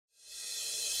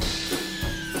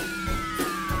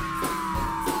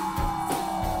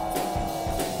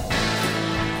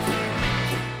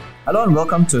Hello and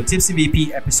welcome to Tipsy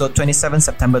VP episode 27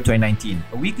 September 2019,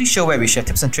 a weekly show where we share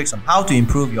tips and tricks on how to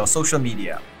improve your social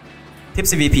media.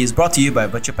 Tipsy VP is brought to you by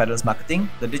Virtual Peddlers Marketing,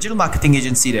 the digital marketing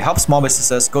agency that helps small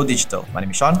businesses go digital. My name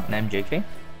is Sean. And I'm JK.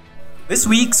 This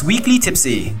week's Weekly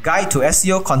Tipsy, Guide to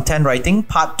SEO Content Writing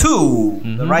Part 2,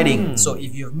 the writing. So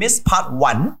if you've missed Part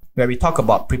 1, where we talk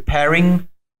about preparing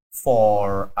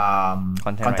for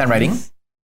content writing,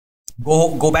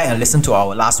 go back and listen to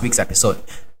our last week's episode.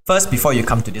 First, before you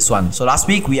come to this one. So last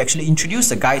week, we actually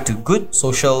introduced a guide to good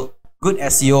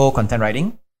SEO content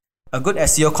writing. A good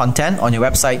SEO content on your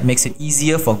website makes it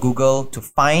easier for Google to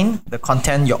find the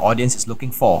content your audience is looking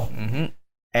for.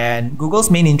 And Google's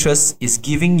main interest is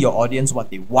giving your audience what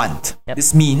they want.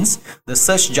 This means the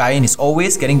search giant is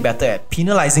always getting better at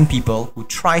penalizing people who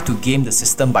try to game the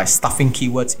system by stuffing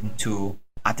keywords into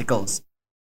articles.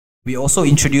 We also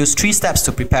introduced 3 steps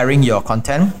to preparing your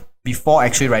content before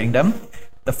actually writing them.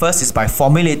 The first is by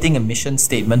formulating a mission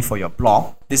statement for your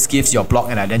blog. This gives your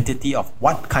blog an identity of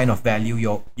what kind of value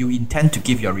you intend to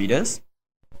give your readers.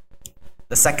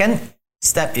 The second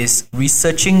step is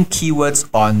researching keywords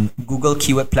on Google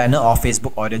Keyword Planner or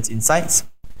Facebook Audience Insights.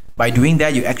 By doing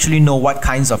that, you actually know what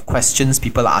kinds of questions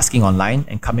people are asking online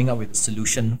and coming up with a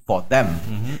solution for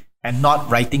them, and not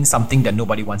writing something that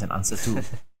nobody wants an answer to.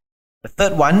 The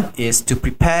third one is to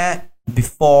prepare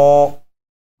before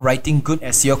writing good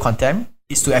SEO content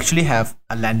is to actually have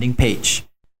a landing page.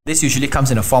 This usually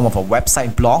comes in the form of a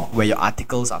website blog where your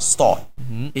articles are stored.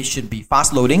 It should be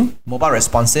fast loading, mobile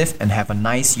responsive, and have a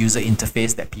nice user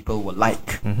interface that people will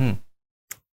like.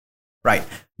 Right.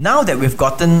 Now that we've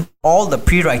gotten all the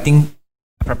pre-writing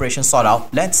preparation sorted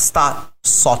out, let's start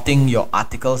sorting your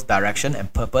article's direction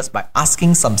and purpose by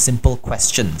asking some simple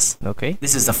questions. Okay.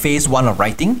 This is the phase 1 of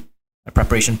writing, the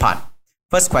preparation part.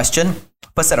 First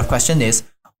set of questions is,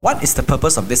 what is the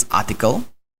purpose of this article?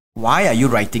 Why are you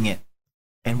writing it?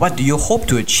 And what do you hope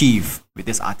to achieve with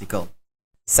this article?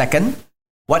 Second,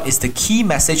 what is the key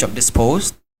message of this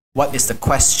post? What is the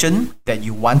question that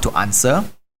you want to answer?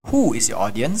 Who is your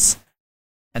audience?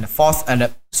 And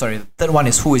the third one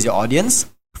is, who is your audience?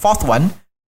 Fourth one,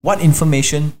 what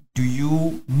information do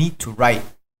you need to write?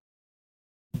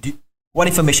 What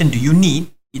information do you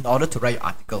need in order to write your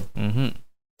article?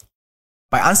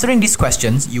 By answering these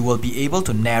questions, you will be able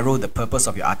to narrow the purpose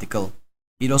of your article.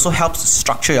 It also helps to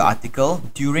structure your article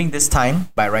during this time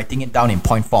by writing it down in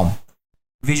point form.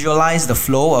 Visualize the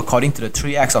flow according to the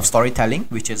 3 acts of storytelling,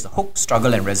 which is the hook,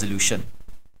 struggle, and resolution.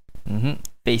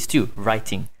 Phase 2,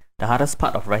 writing. The hardest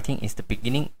part of writing is the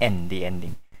beginning and the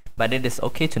ending. But it is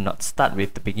okay to not start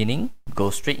with the beginning, go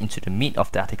straight into the meat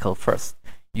of the article first.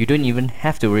 You don't even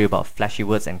have to worry about flashy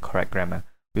words and correct grammar.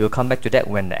 We will come back to that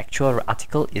when the actual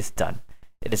article is done.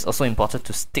 It is also important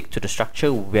to stick to the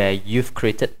structure where you've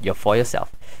created for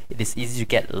yourself. It is easy to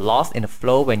get lost in the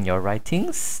flow when you're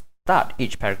writing. Start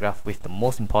each paragraph with the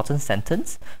most important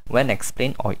sentence when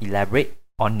explain or elaborate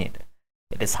on it.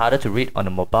 It is harder to read on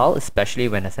a mobile, especially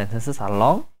when the sentences are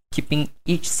long. Keeping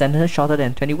each sentence shorter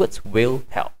than 20 words will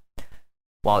help.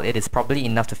 While it is probably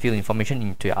enough to fill information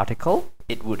into your article,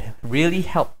 it would really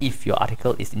help if your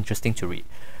article is interesting to read.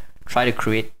 Try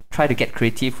to get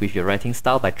creative with your writing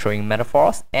style by throwing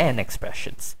metaphors and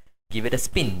expressions. Give it a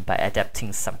spin by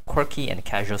adapting some quirky and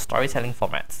casual storytelling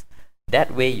formats.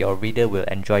 That way your reader will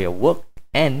enjoy your work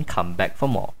and come back for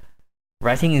more.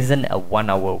 Writing isn't a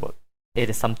 1-hour work.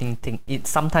 It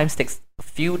sometimes takes a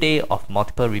few days of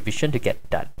multiple revision to get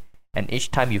done. And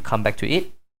each time you come back to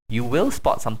it, you will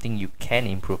spot something you can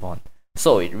improve on.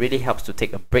 So it really helps to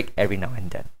take a break every now and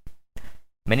then.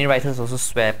 Many writers also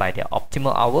swear by their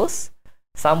optimal hours.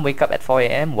 Some wake up at 4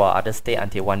 a.m. while others stay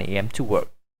until 1 a.m. to work.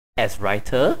 As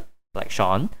writer, like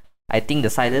Sean, I think the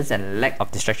silence and lack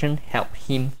of distraction help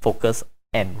him focus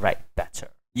and write better.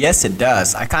 Yes, it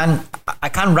does. I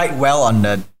can't write well on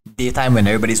the daytime when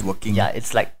everybody's working. Yeah,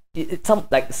 it's like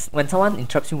like when someone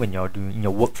interrupts you when you're doing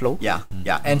your workflow. Yeah,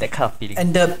 and that kind of feeling.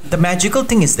 And the magical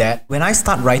thing is that when I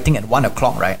start writing at 1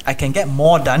 o'clock, right, I can get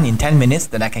more done in 10 minutes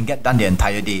than I can get done the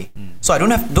entire day. So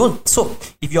so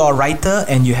if you're a writer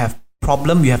and you have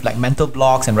like mental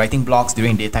blocks and writing blocks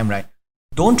during daytime, right?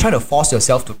 Don't try to force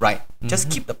yourself to write. Just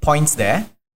keep the points there.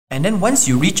 And then once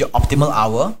you reach your optimal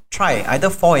hour, try either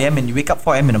 4 a.m. and you wake up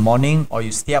 4 a.m. in the morning, or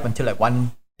you stay up until like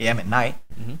 1 a.m. at night,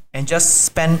 and just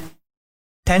spend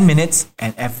 10 minutes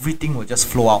and everything will just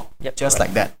flow out.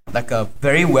 Like that. Like a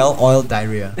very well-oiled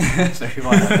diarrhea. Very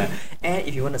well done. And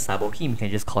if you want to sabo him, you can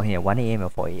just call him at 1 a.m. or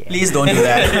 4 a.m. Please don't do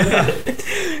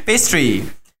that. Phase 3,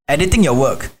 editing your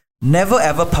work. Never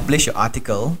ever publish your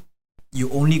article you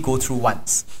only go through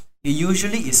once. It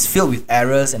usually is filled with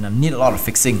errors and need a lot of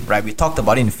fixing, right? We talked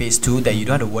about it in phase 2 that you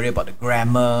don't have to worry about the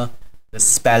grammar, the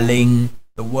spelling,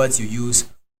 the words you use.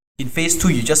 In phase 2,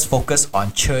 you just focus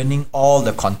on churning all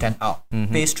the content out.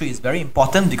 Phase 3 is very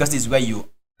important because this is where you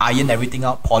iron everything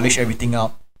out, polish everything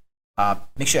out,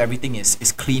 make sure everything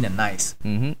is clean and nice.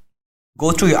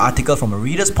 Go through your article from a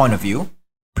reader's point of view,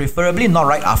 preferably not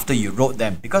right after you wrote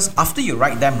them, because after you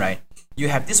write them, right, you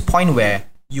have this point where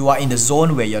you are in the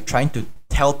zone where you're trying to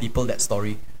tell people that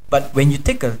story. But when you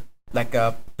take like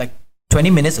 20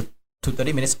 minutes to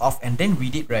 30 minutes off and then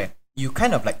read it, right, you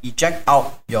kind of like eject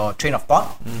out your train of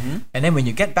thought, and then when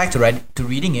you get back to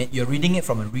reading it, you're reading it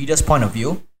from a reader's point of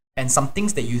view, and some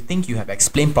things that you think you have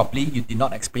explained properly, you did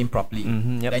not explain properly.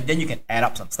 And then you can add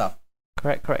up some stuff.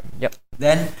 Correct. Yep.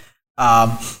 Then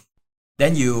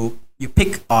you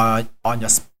pick on your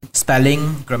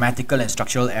spelling, grammatical and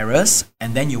structural errors,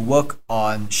 and then you work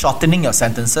on shortening your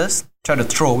sentences. Try to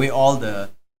throw away all the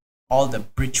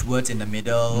bridge words in the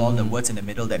middle, all the words in the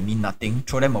middle that mean nothing.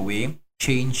 Throw them away.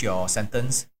 Change your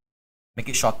sentence, make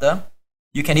it shorter.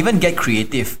 You can even get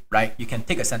creative, right? You can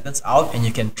take a sentence out and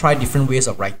you can try different ways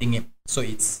of writing it, so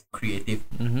it's creative.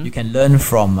 You can learn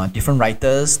from different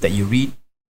writers that you read,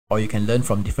 or you can learn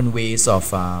from different ways of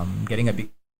getting a bit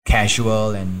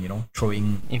casual and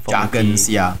throwing jargons.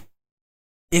 Yeah.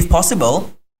 If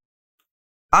possible,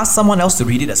 ask someone else to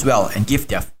read it as well and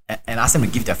ask them to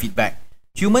give their feedback.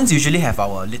 Humans usually have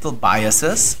our little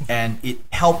biases, and it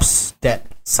helps that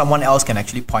someone else can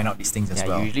actually point out these things as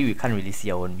well. Usually we can't really see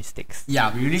our own mistakes.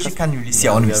 Yeah, we really can't really see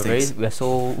our own mistakes. We're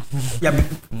so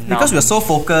because we're so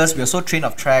focused, we're so trained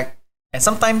of track, and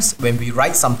sometimes when we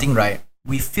write something, right,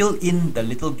 we fill in the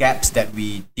little gaps that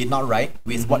we did not write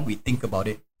with what we think about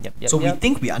it. We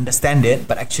think we understand it,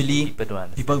 but actually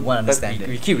people won't understand it.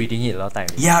 We keep reading it a lot of time.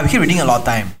 Yeah, we keep reading a lot of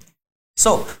time.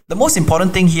 So the most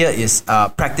important thing here is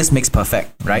practice makes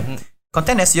perfect, right?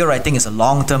 Content SEO writing is a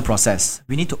long-term process.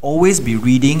 We need to always be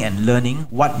reading and learning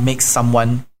what makes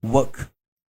someone work.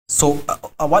 So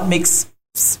what makes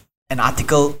an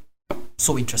article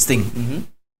so interesting.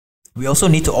 We also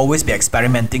need to always be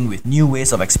experimenting with new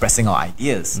ways of expressing our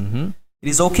ideas. It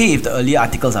is okay if the earlier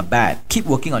articles are bad. Keep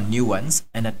working on new ones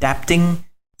and adapting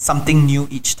something new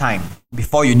each time.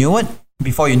 Before you know it,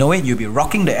 you'll be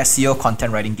rocking the SEO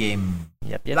content writing game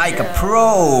like a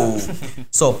pro.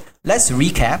 So let's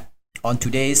recap on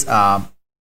today's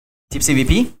Tipsy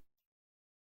VP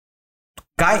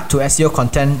Guide to SEO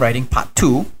Content Writing Part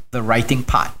 2, the writing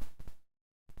part.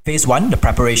 Phase 1, the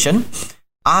preparation.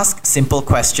 Ask simple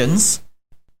questions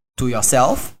to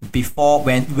yourself before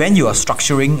when you are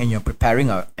structuring and you're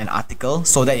preparing an article,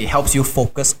 so that it helps you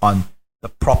focus on the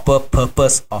proper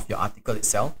purpose of your article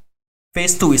itself.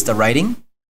 Phase 2 is the writing.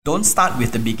 Don't start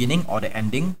with the beginning or the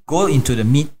ending. Go into the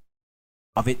meat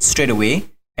of it straight away.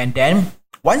 And then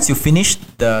once you finish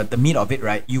the meat of it,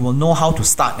 right, you will know how to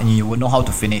start and you will know how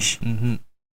to finish.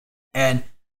 And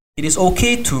it is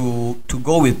okay to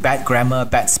go with bad grammar,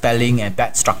 bad spelling, and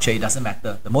bad structure. It doesn't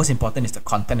matter. The most important is the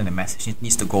content and the message. It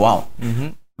needs to go out.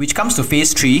 Which comes to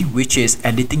phase 3, which is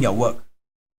editing your work.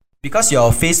 Because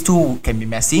your phase 2 can be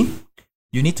messy,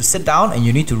 you need to sit down and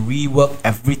you need to rework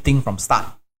everything from start.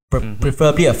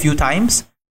 Preferably a few times.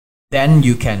 Then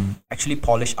you can actually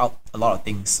polish out a lot of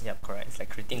things. Yep, correct. It's like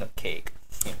creating a cake.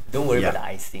 Don't worry about the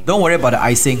icing. Don't worry about the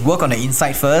icing. Work on the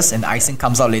inside first, and the icing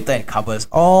comes out later and covers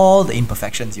all the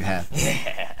imperfections you have.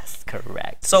 Yes,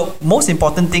 correct. So most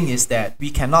important thing is that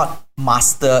we cannot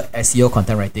master SEO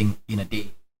content writing in a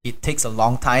day. It takes a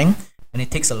long time, and it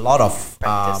takes a lot of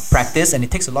practice, and it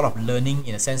takes a lot of learning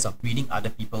in a sense of reading other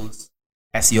people's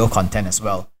SEO content as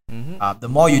well. The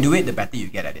more you do it, the better you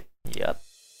get at it. Yep.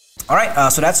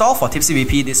 Alright, so that's all for Tipsy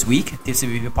VP this week. Tipsy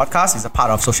VP podcast is a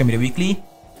part of Social Media Weekly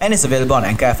and is available on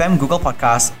Anchor FM, Google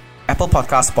Podcasts, Apple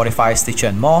Podcasts, Spotify, Stitcher,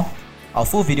 and more. Our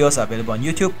full videos are available on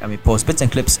YouTube, and we post bits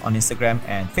and clips on Instagram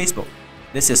and Facebook.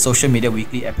 This is Social Media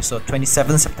Weekly, episode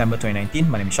 27, September 2019.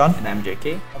 My name is Sean. And I'm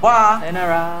JK. Bye.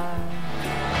 Sayonara.